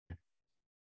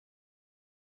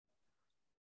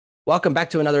Welcome back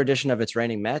to another edition of It's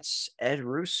Raining Mets. Ed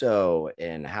Russo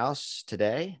in house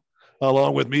today.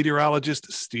 Along with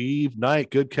meteorologist Steve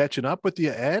Knight. Good catching up with you,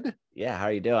 Ed. Yeah, how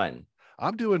are you doing?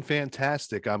 I'm doing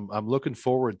fantastic. I'm looking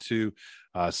forward to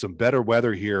some better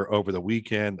weather here over the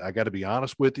weekend. I got to be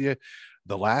honest with you,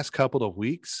 the last couple of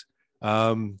weeks,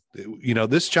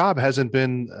 this job hasn't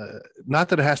been not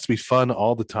that it has to be fun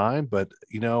all the time, but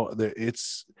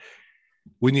it's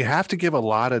when you have to give a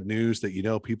lot of news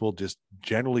that people just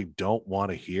generally don't want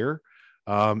to hear.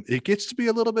 It gets to be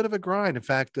a little bit of a grind. In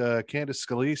fact, Candace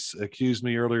Scalise accused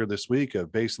me earlier this week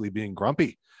of basically being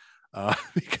grumpy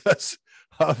because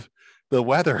of the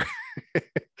weather.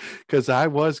 Because I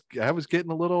was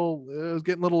getting a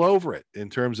little over it in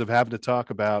terms of having to talk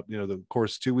about, of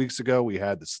course, 2 weeks ago we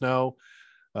had the snow.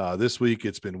 This week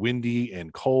it's been windy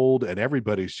and cold, and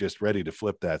everybody's just ready to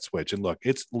flip that switch. And look,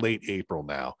 it's late April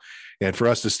now, and for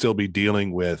us to still be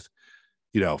dealing with,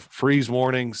 freeze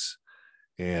warnings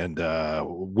and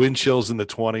wind chills in the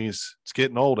 20s, it's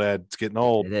getting old, Ed. It's getting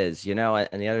old. It is, and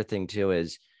the other thing too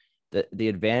is the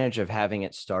advantage of having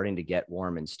it starting to get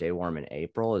warm and stay warm in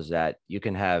April is that you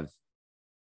can have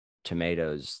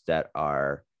tomatoes that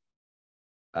are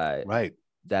Right.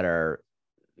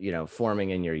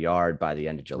 Forming in your yard by the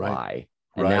end of July. Right.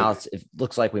 And Right. now it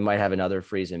looks like we might have another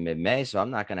freeze in mid-May, so I'm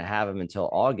not going to have them until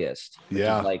August, which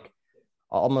Yeah. is like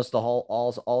almost the whole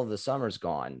all of the summer's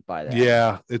gone by then.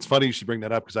 Yeah, it's funny you should bring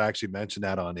that up because I actually mentioned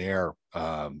that on air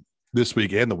this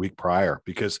week and the week prior,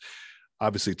 because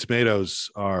obviously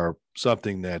tomatoes are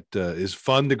something that is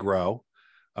fun to grow.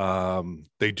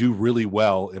 They do really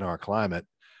well in our climate,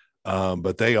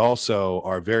 but they also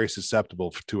are very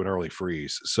susceptible to an early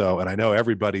freeze. So, and I know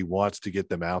everybody wants to get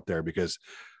them out there because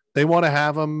they want to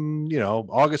have them,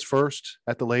 August 1st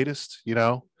at the latest,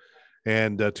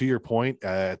 and to your point,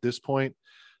 at this point,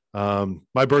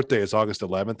 my birthday is August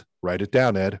 11th. Write it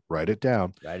down, Ed. Write it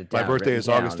down. Write it My down. birthday is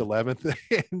Down. August 11th.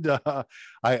 And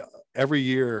I every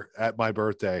year at my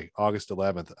birthday, August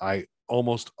 11th, I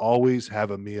almost always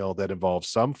have a meal that involves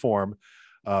some form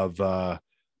of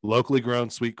locally grown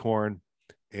sweet corn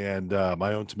and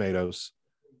my own tomatoes.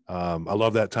 I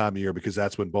love that time of year because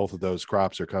that's when both of those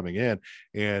crops are coming in.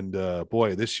 And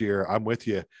boy, this year I'm with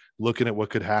you looking at what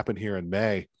could happen here in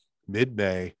May,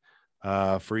 mid-May,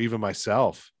 for even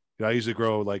myself. I usually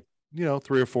grow like,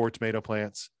 3 or 4 tomato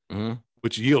plants,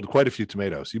 which yield quite a few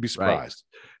tomatoes. You'd be surprised.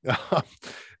 Right.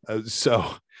 So,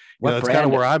 that's kind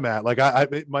of where I'm at. Like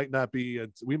it might not be,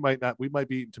 we might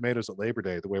be eating tomatoes at Labor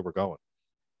Day the way we're going.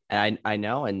 I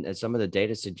know. And some of the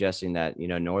data suggesting that,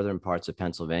 northern parts of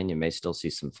Pennsylvania may still see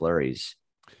some flurries.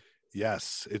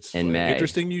 Yes. It's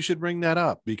interesting you should bring that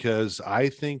up because I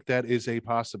think that is a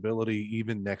possibility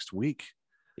even next week.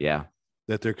 Yeah.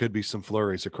 That there could be some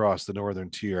flurries across the northern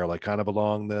tier, like kind of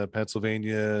along the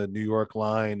Pennsylvania, New York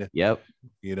line. Yep.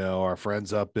 Our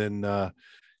friends up in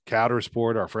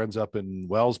Coudersport, our friends up in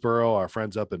Wellsboro, our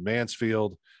friends up in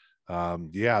Mansfield.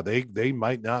 They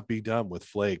might not be done with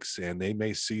flakes, and they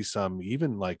may see some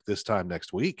even like this time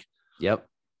next week. Yep.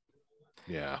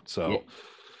 Yeah. So,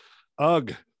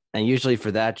 ugh. And usually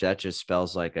for that just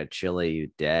spells like a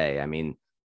chilly day. I mean,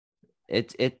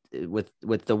 it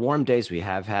with the warm days we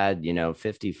have had,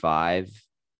 55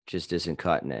 just isn't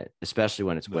cutting it, especially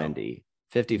when it's windy.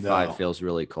 55 feels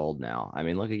really cold now. I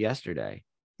mean, look at yesterday.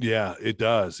 Yeah, it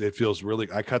does. It feels really.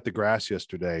 I cut the grass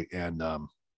yesterday, and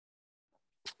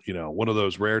one of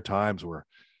those rare times where,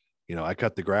 I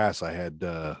cut the grass. I had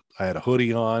a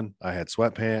hoodie on. I had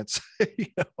sweatpants.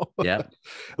 Yeah.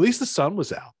 At least the sun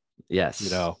was out.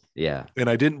 Yes. Yeah. And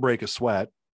I didn't break a sweat,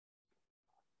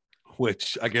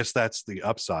 which I guess that's the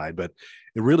upside. But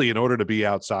in order to be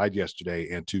outside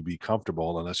yesterday and to be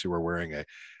comfortable, unless you were wearing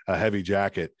a heavy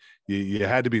jacket, you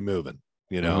had to be moving,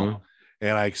 And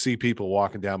I see people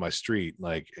walking down my street,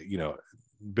 like,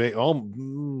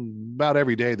 about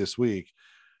every day this week.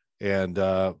 And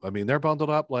they're bundled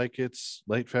up like it's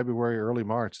late February, early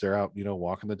March. They're out,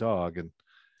 walking the dog, and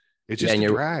it's just a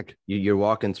drag. You're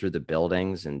walking through the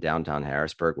buildings in downtown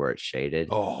Harrisburg where it's shaded.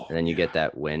 Oh, and then you get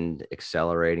that wind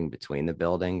accelerating between the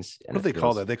buildings. And what do they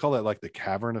call that? They call that like the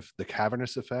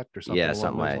cavernous effect or something. Yeah,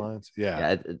 something like lines.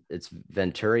 Yeah. It's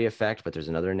Venturi effect, but there's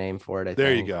another name for it.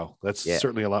 There you go. That's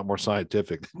certainly a lot more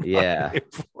scientific. Yeah. I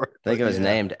think it was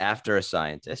named after a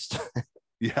scientist.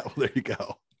 Yeah. Well, there you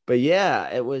go. But yeah,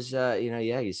 it was,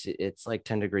 you see, it's like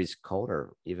 10 degrees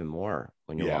colder, even more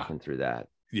when you're walking through that.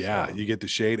 Yeah, so you get the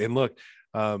shade. And look,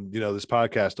 this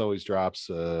podcast always drops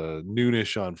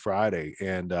noonish on Friday.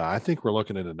 And I think we're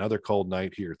looking at another cold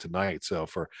night here tonight. So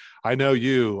I know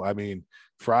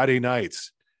Friday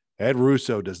nights Ed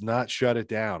Russo does not shut it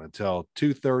down until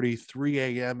 2:30, 3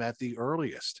 a.m. at the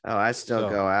earliest. Oh, I still So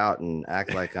go out and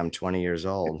act like I'm 20 years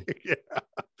old. yeah.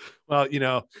 Well,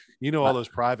 all Uh, those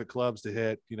private clubs to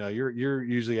hit. You're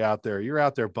usually out there. You're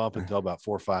out there bumping until about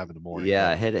 4 or 5 in the morning.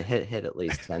 yeah, But hit at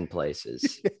least 10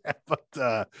 places. yeah,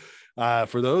 but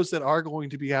for those that are going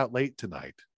to be out late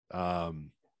tonight,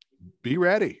 be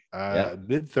ready. Yep.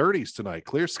 Mid-30s tonight,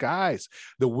 clear skies.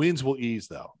 The winds will ease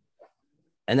though,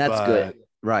 And that's good. but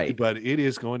Right. but it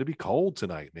is going to be cold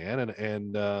tonight, man, and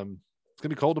it's going to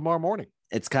be cold tomorrow morning.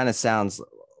 It kind of sounds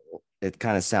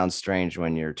strange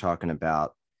when you're talking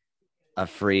about a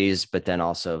freeze, but then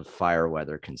also fire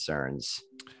weather concerns.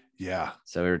 Yeah,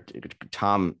 So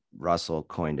Tom Russell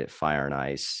coined it fire and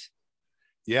ice.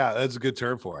 yeah, that's a good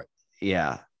term for it.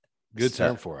 Yeah. Good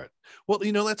term for it. Well,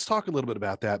 let's talk a little bit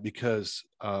about that because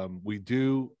we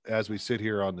do, as we sit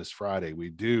here on this Friday, we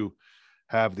do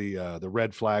have the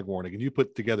red flag warning, and you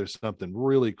put together something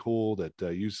really cool that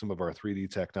used some of our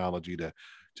 3D technology to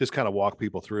just kind of walk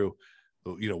people through,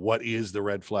 what is the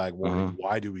red flag warning? Mm-hmm.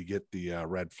 Why do we get the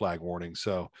red flag warning?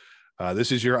 So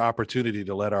this is your opportunity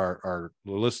to let our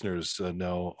listeners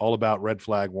know all about red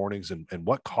flag warnings and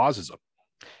what causes them.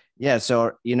 Yeah.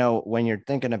 So, when you're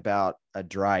thinking about a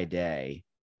dry day,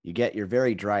 you get your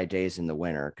very dry days in the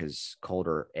winter because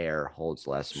colder air holds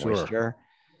less moisture. Sure.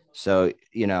 So,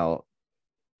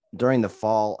 during the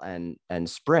fall and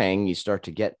spring, you start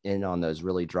to get in on those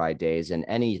really dry days. And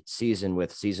any season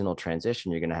with seasonal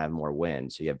transition, you're going to have more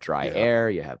wind. So you have dry air,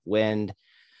 you have wind.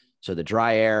 So the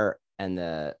dry air and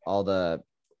all the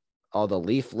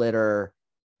leaf litter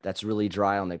that's really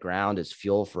dry on the ground is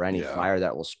fuel for any fire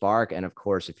that will spark. And of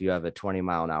course, if you have a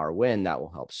 20-mile-an-hour wind, that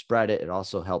will help spread it. It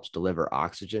also helps deliver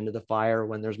oxygen to the fire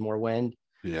when there's more wind.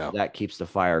 Yeah. So that keeps the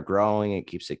fire growing. It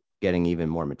keeps it getting even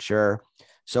more mature.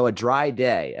 So a dry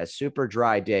day, a super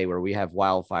dry day where we have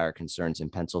wildfire concerns in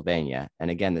Pennsylvania.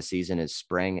 And again, the season is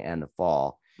spring and the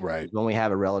fall. Right. When we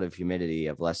have a relative humidity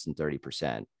of less than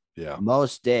 30%. Yeah.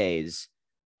 Most days,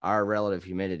 our relative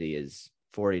humidity is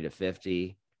 40 to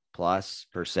 50 plus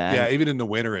percent. Yeah, even in the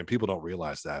winter, and people don't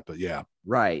realize that, but yeah.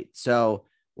 Right. So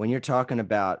when you're talking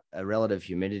about a relative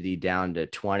humidity down to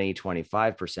 20,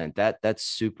 25%, that's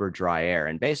super dry air.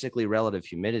 And basically relative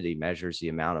humidity measures the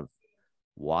amount of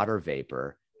water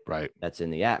vapor that's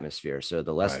in the atmosphere. So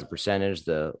the less the percentage,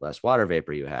 the less water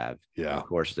vapor you have. Yeah. Of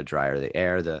course, the drier the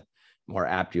air, the more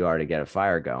apt you are to get a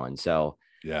fire going. So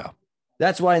yeah,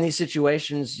 that's why in these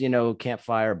situations,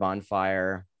 campfire,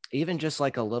 bonfire, even just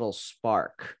like a little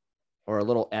spark or a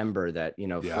little ember that,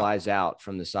 flies out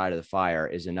from the side of the fire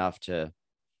is enough to,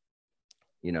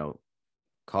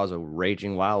 cause a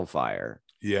raging wildfire.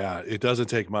 Yeah. It doesn't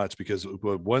take much because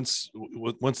once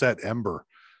that ember,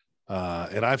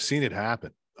 and I've seen it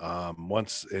happen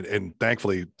once, and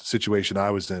thankfully the situation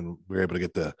I was in, we were able to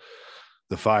get the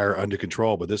fire under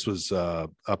control, but this was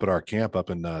up at our camp up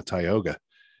in Tioga.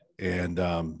 And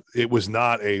it was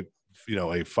not a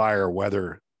fire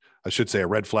weather, I should say a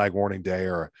red flag warning day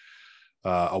or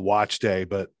a watch day,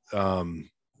 but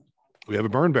we have a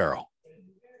burn barrel.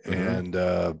 Mm-hmm.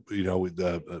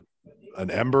 And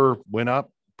an ember went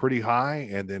up pretty high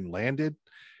and then landed,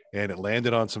 and it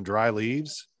landed on some dry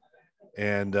leaves.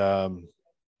 And I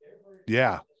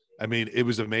mean, it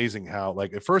was amazing how,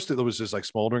 like, at first it was just like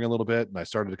smoldering a little bit, and I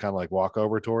started to kind of like walk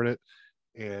over toward it,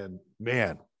 and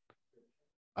man,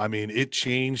 I mean, it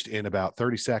changed in about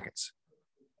 30 seconds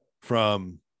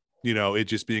from, it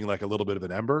just being like a little bit of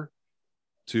an ember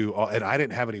to, and I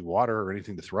didn't have any water or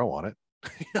anything to throw on it.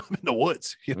 I'm in the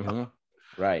woods, Mm-hmm.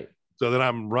 Right. So then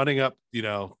I'm running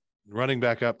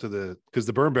back up to because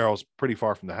the burn barrel is pretty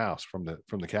far from the house, from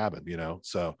the cabin,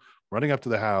 so running up to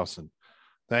the house, and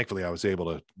thankfully I was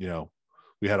able to,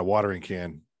 we had a watering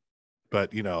can,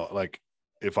 but like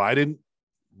if I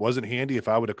wasn't handy, if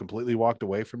I would have completely walked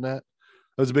away from that,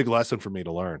 that was a big lesson for me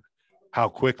to learn how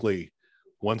quickly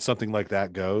once something like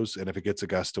that goes, and if it gets a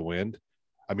gust of wind,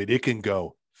 I mean, it can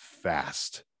go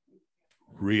fast,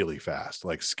 really fast,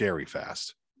 like scary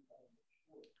fast.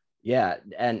 Yeah.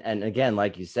 And again,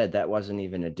 like you said, that wasn't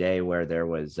even a day where there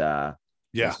was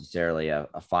necessarily a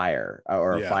fire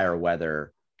or a fire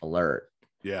weather alert.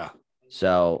 Yeah.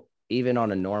 So even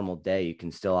on a normal day, you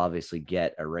can still obviously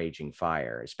get a raging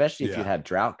fire, especially if you have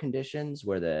drought conditions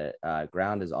where the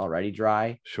ground is already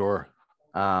dry. Sure.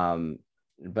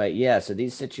 But yeah, so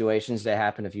these situations, they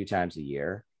happen a few times a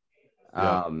year.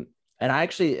 And I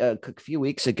actually, a few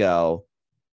weeks ago,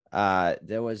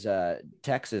 there was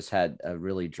Texas had a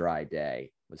really dry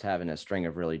day, was having a string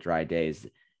of really dry days.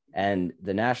 And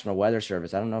the National Weather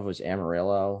Service, I don't know if it was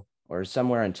Amarillo or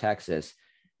somewhere in Texas,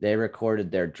 They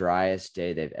recorded their driest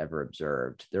day they've ever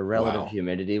observed. Their relative Wow.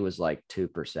 humidity was like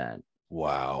 2%.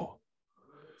 Wow.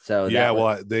 So Yeah, that was,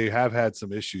 well, they have had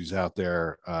some issues out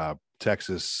there,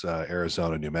 Texas,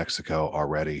 Arizona, New Mexico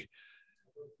already.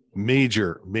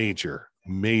 Major, major,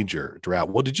 major drought.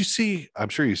 Well, did you see? I'm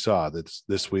sure you saw that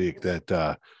this week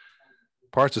that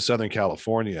parts of Southern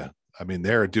California, I mean,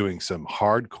 they're doing some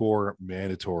hardcore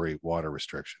mandatory water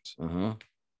restrictions, mhm.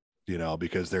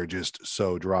 because they're just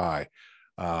so dry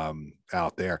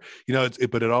out there.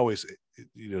 But it always,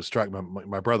 struck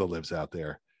my brother lives out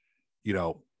there, you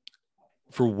know,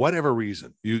 for whatever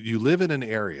reason, you live in an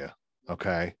area,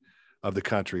 okay, of the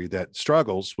country that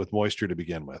struggles with moisture to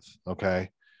begin with, okay,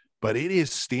 but it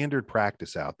is standard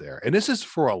practice out there, and this is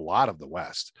for a lot of the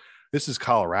West. This is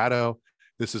Colorado,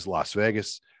 this is Las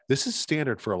Vegas, this is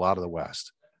standard for a lot of the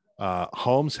West.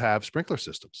 Homes have sprinkler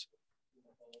systems,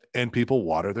 and people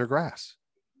water their grass.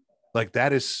 Like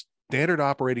that is standard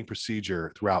operating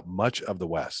procedure throughout much of the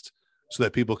West, so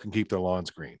that people can keep their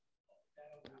lawns green.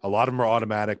 A lot of them are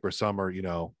automatic, but some are,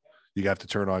 you have to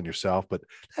turn on yourself, but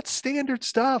that's standard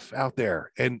stuff out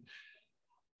there. And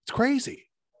it's crazy.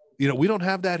 We don't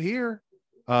have that here.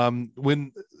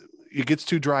 When it gets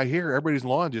too dry here, everybody's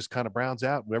lawn just kind of browns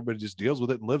out and everybody just deals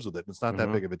with it and lives with it. And it's not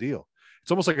that big of a deal.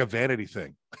 It's almost like a vanity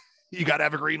thing. You got to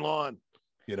have a green lawn,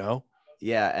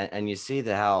 Yeah, and you see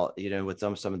how, with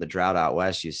some of the drought out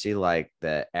west, you see like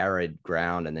the arid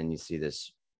ground, and then you see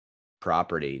this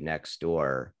property next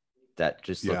door that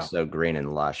just looks so green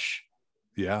and lush.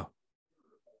 Yeah.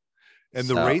 And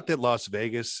the rate that Las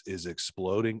Vegas is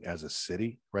exploding as a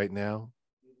city right now,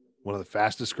 one of the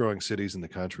fastest growing cities in the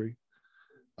country,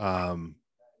 where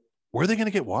are they going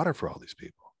to get water for all these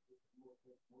people?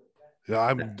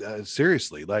 I'm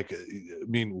seriously, like,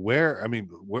 where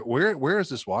is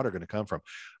this water going to come from?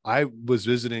 I was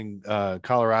visiting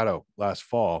Colorado last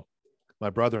fall, my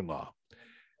brother-in-law,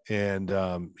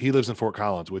 and he lives in Fort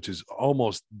Collins, which is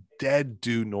almost dead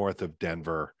due north of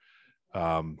Denver,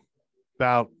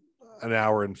 about an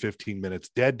hour and 15 minutes,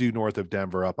 dead due north of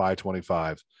Denver, up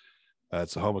I-25.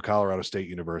 It's the home of Colorado State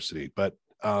University. But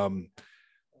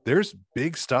there's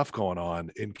big stuff going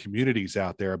on in communities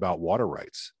out there about water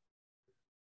rights.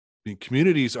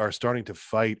 Communities are starting to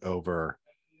fight over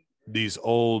these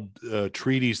old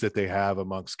treaties that they have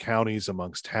amongst counties,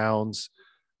 amongst towns,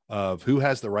 of who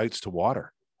has the rights to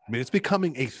water. It's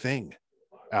becoming a thing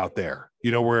out there,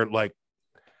 where like,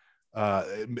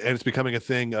 and it's becoming a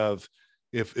thing of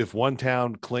if one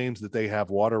town claims that they have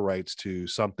water rights to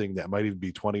something that might even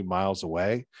be 20 miles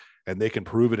away and they can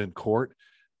prove it in court,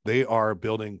 they are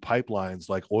building pipelines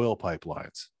like oil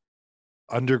pipelines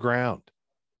underground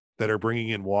that are bringing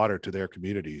in water to their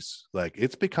communities. Like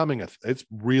it's becoming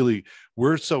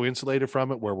we're so insulated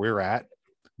from it where we're at,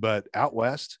 but out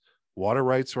west, water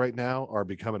rights right now are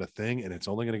becoming a thing, and it's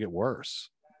only going to get worse.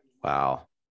 Wow.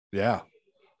 Yeah.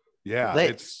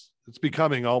 It's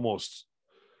becoming almost,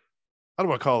 I don't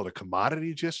want to call it a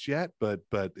commodity just yet, but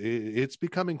it's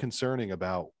becoming concerning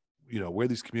about, where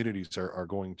these communities are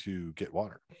going to get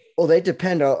water. Well, they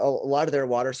depend a lot of their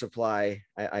water supply.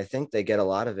 I think they get a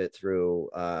lot of it through,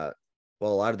 a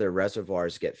lot of their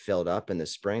reservoirs get filled up in the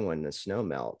spring when the snow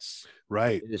melts.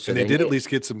 Right. So and they did at least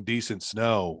get some decent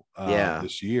snow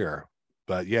this year.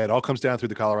 But yeah, it all comes down through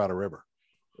the Colorado River.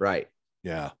 Right.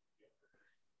 Yeah.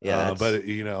 Yeah. But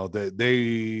we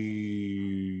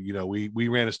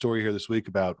ran a story here this week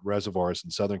about reservoirs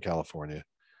in Southern California,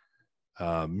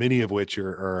 many of which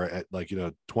are at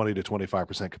 20 to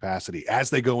 25% capacity as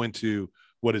they go into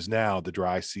what is now the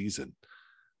dry season.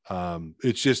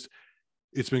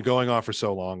 It's been going on for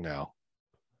so long now.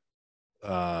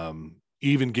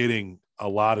 Even getting a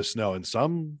lot of snow in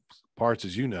some parts,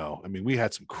 as we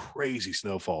had some crazy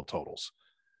snowfall totals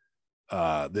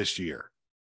this year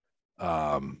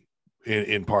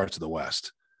in parts of the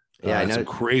West. Yeah, I know some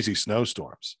crazy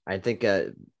snowstorms. I think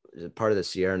part of the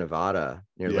Sierra Nevada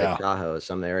near Lake Tahoe,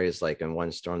 some areas, like in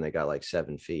one storm, they got like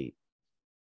 7 feet.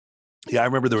 Yeah, I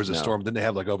remember there was a storm. Didn't they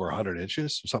have like over 100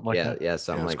 inches or something like that? Yeah,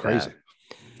 something like crazy. That.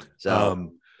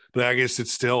 So, but I guess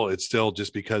it's still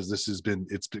just because it's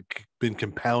been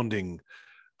compounding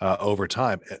over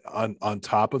time, on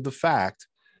top of the fact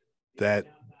that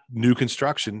new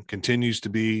construction continues to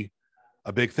be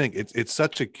a big thing. It's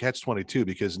such a catch-22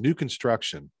 because new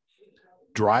construction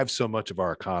drives so much of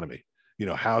our economy.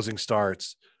 Housing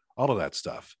starts, all of that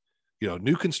stuff.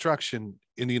 New construction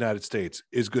in the United States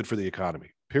is good for the economy.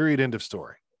 Period. End of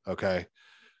story. Okay.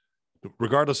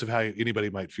 Regardless of how anybody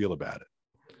might feel about it.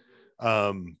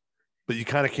 But you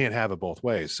kind of can't have it both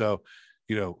ways. So,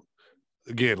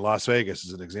 again, Las Vegas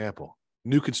is an example.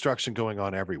 New construction going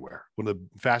on everywhere. One of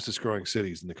the fastest growing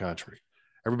cities in the country.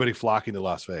 everybody flocking to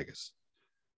Las Vegas.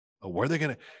 Where are they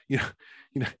going to, you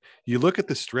know, you look at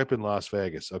the strip in Las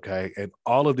Vegas, okay, and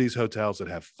all of these hotels that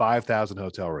have 5,000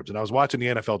 hotel rooms. And I was watching the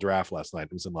NFL draft last night.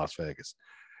 It was in Las Vegas.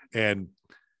 And,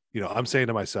 I'm saying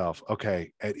to myself,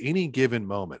 okay, at any given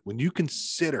moment, when you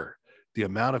consider the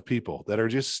amount of people that are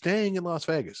just staying in Las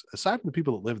Vegas, aside from the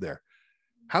people that live there,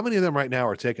 how many of them right now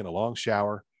are taking a long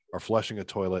shower or flushing a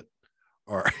toilet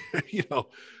or,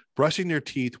 brushing their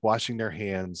teeth, washing their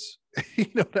hands?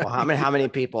 Well, how many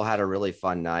people had a really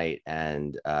fun night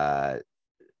and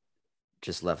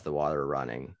just left the water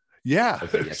running? Yeah.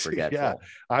 Forgetful. Yeah.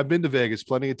 I've been to Vegas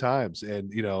plenty of times.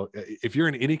 And, if you're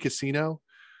in any casino,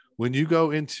 when you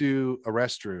go into a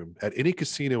restroom at any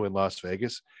casino in Las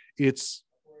Vegas, it's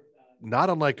not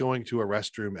unlike going to a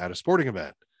restroom at a sporting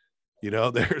event.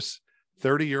 There's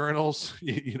 30 urinals,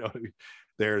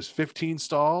 there's 15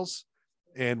 stalls.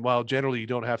 And while generally you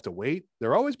don't have to wait,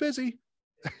 they're always busy,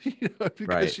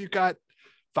 because you got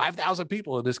 5,000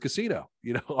 people in this casino,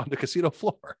 on the casino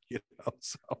floor,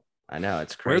 so I know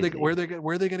it's crazy. Where are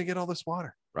they going to get all this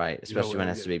water? Right. Especially when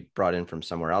it has to be brought in from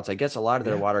somewhere else. I guess a lot of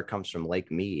their water comes from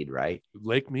Lake Mead, right?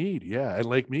 Lake Mead. Yeah. And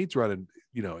Lake Mead's running,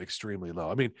 extremely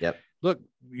low. I mean, yep. Look,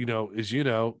 as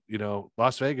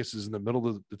Las Vegas is in the middle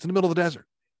of the desert.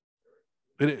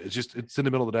 It's in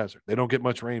the middle of the desert. They don't get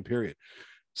much rain, period.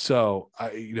 So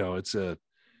it's a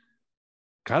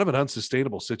kind of an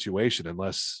unsustainable situation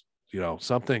unless,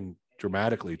 something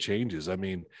dramatically changes. I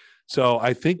mean, so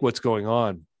I think what's going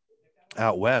on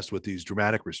out west with these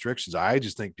dramatic restrictions, I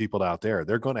just think people out there,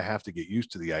 they're going to have to get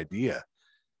used to the idea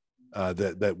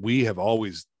that we have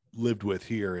always lived with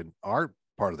here in our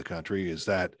part of the country, is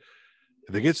that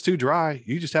if it gets too dry,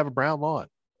 you just have a brown lawn.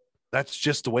 That's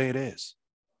just the way it is,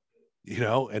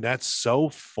 and that's so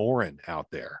foreign out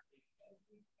there.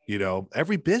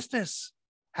 Every business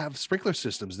have sprinkler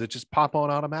systems that just pop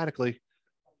on automatically,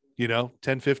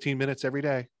 10, 15 minutes every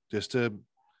day, just to,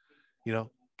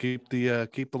 keep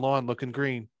the lawn looking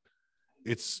green.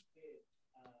 That's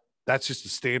just a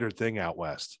standard thing out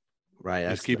west, right?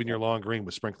 Just keeping your lawn green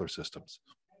with sprinkler systems.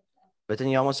 But then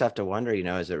you almost have to wonder,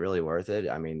 is it really worth it?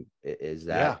 I mean, is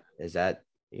that, if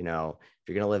you're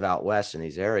going to live out west in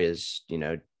these areas,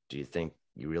 do you think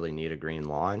you really need a green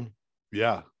lawn?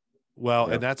 Yeah. Well,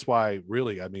 and that's why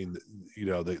really, I mean,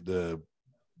 the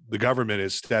government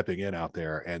is stepping in out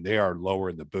there, and they are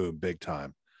lowering the boom big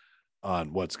time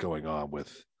on what's going on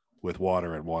with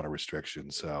water and water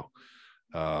restrictions. So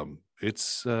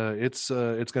it's going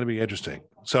to be interesting.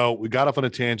 So we got off on a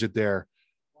tangent there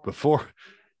before,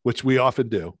 which we often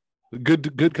do.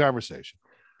 Good conversation.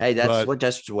 Hey, that's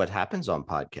what happens on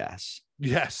podcasts.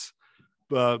 Yes.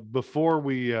 But before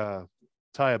we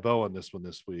tie a bow on this one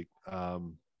this week,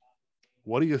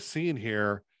 what are you seeing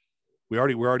here? We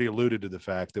already alluded to the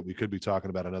fact that we could be talking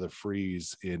about another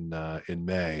freeze in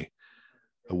May.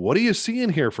 What are you seeing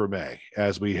here for May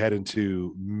as we head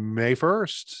into May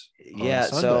 1st? Yeah.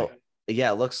 So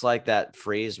it looks like that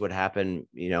freeze would happen,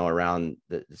 around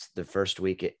the first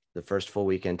full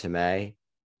week into May.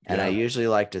 And I usually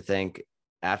like to think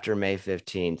after May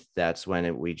 15th, that's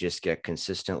when we just get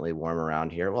consistently warm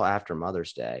around here. Well, after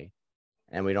Mother's Day,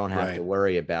 and we don't have to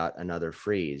worry about another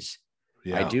freeze.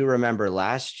 Yeah. I do remember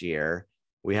last year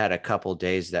we had a couple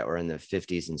days that were in the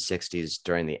 50s and 60s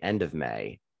during the end of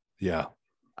May. Yeah.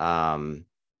 And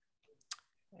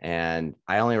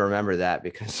I only remember that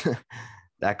because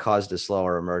that caused a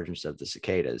slower emergence of the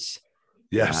cicadas.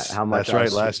 Yes, how much that's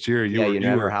right. Last year, you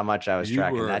remember how much I was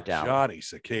tracking that down. Johnny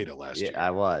Cicada last year.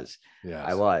 I was. Yeah,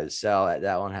 I was. So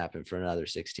that won't happen for another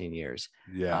 16 years.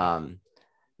 Yeah.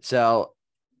 So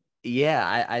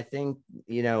yeah, I think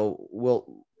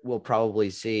we'll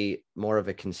probably see more of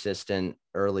a consistent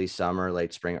early summer,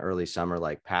 late spring, early summer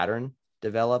like pattern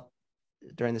develop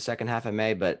during the second half of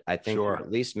May. But I think at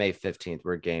least May 15th,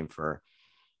 we're game for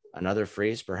another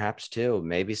freeze, perhaps two,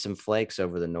 maybe some flakes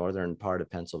over the northern part of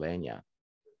Pennsylvania.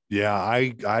 Yeah,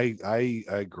 I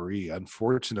agree.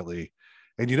 Unfortunately,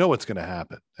 and you know what's going to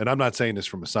happen. And I'm not saying this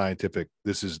from a scientific.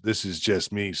 This is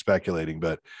just me speculating,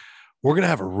 but we're going to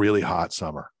have a really hot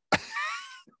summer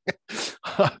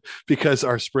because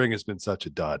our spring has been such a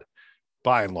dud,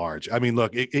 by and large. I mean,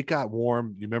 look, it got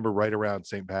warm. You remember right around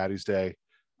St. Patty's Day.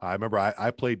 I remember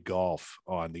I played golf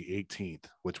on the 18th,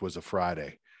 which was a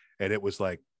Friday, and it was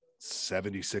like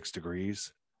 76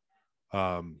 degrees.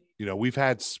 We've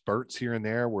had spurts here and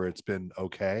there where it's been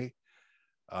okay.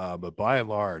 But by and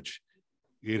large,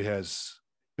 it has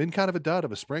been kind of a dud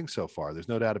of a spring so far. There's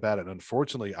no doubt about it. And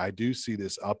unfortunately, I do see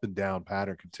this up and down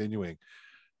pattern continuing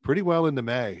pretty well into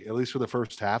May, at least for the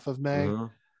first half of May.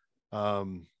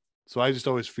 So I just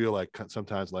always feel like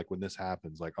sometimes, like when this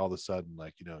happens, like all of a sudden,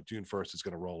 like, June 1st is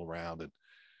going to roll around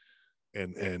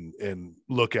and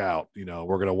look out,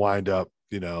 we're going to wind up,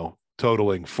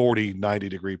 totaling 40,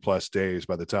 90-degree plus days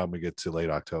by the time we get to late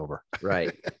October.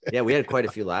 Right. Yeah. We had quite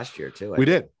a few last year too. We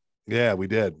did. Yeah, we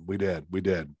did.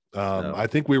 I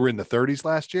think we were in the 30s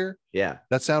last year. Yeah.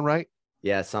 That sound right?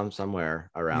 Yeah. Somewhere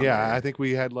around. Yeah. There. I think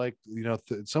we had like,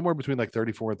 somewhere between like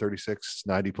 34 and 36,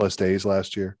 90 plus days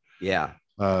last year. Yeah.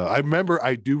 I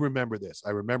do remember this.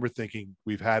 I remember thinking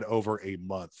we've had over a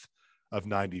month of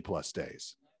 90 plus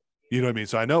days. You know what I mean?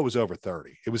 So I know it was over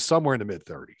 30. It was somewhere in the mid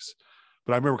 30s.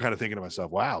 But I remember kind of thinking to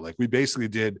myself, wow, like we basically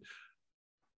did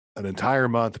an entire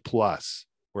month plus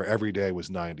where every day was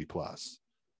 90 plus.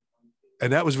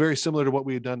 And that was very similar to what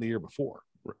we had done the year before.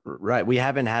 Right. We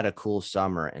haven't had a cool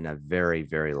summer in a very,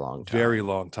 very long time. Very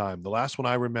long time. The last one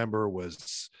I remember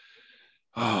was,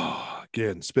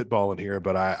 again, spitballing here,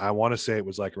 but I want to say it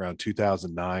was like around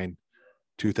 2009,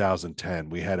 2010.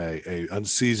 We had a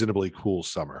unseasonably cool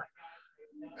summer.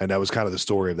 And that was kind of the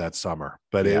story of that summer.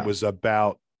 But It was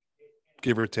about,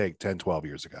 give or take, 10, 12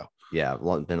 years ago. Yeah.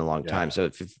 Been a long time. So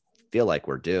if you feel like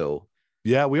we're due.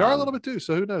 Yeah, we are a little bit too.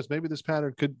 So who knows? Maybe this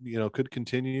pattern could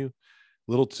continue.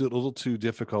 A little too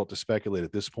difficult to speculate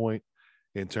at this point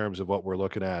in terms of what we're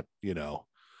looking at,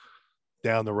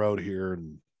 down the road here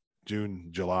in June,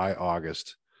 July,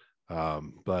 August.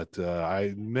 But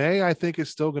I think we're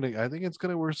still going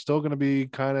to be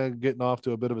kind of getting off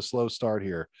to a bit of a slow start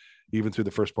here, even through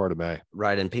the first part of May.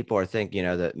 Right. And people are thinking,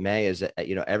 that May is,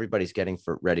 everybody's getting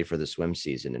ready for the swim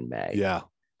season in May. Yeah.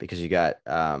 Because you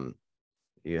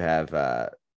have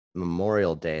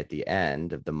Memorial Day at the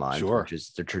end of the month, sure. Which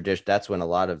is the tradition. That's when a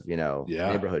lot of,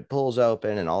 neighborhood pools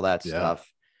open and all that stuff.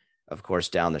 Of course,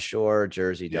 down the shore,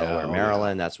 Jersey, Delaware,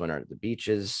 Maryland. That's when the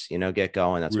beaches, get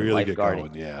going. That's really when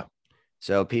lifeguarding. Yeah.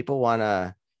 So people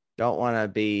don't want to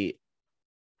be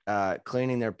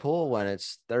cleaning their pool when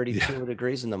it's 32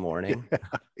 degrees in the morning.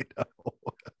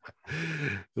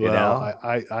 Well,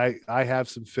 I have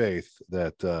some faith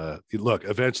that look,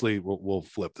 eventually we'll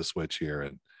flip the switch here,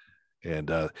 and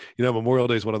Memorial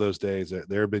Day is one of those days.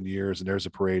 There have been years, and there's a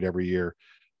parade every year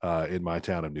in my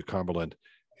town of New Cumberland,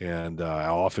 and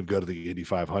I'll often go to the Indy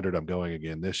 500. I'm going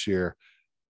again this year.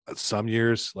 Some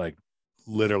years, like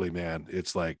literally, man,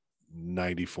 it's like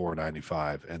 94,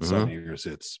 95, and some years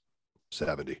it's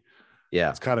 70. Yeah,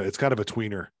 it's kind of a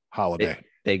tweener holiday.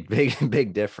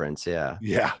 Big difference. Yeah.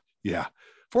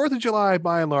 4th of July,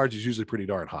 by and large, is usually pretty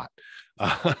darn hot.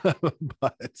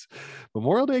 But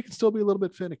Memorial Day can still be a little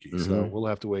bit finicky. So we'll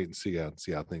have to wait and see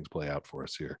how things play out for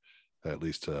us here, at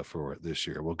least for this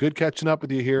year. Well, good catching up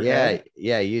with you here. Yeah.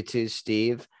 Yeah. You too,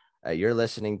 Steve. You're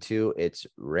listening to It's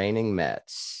Raining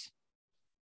Mets.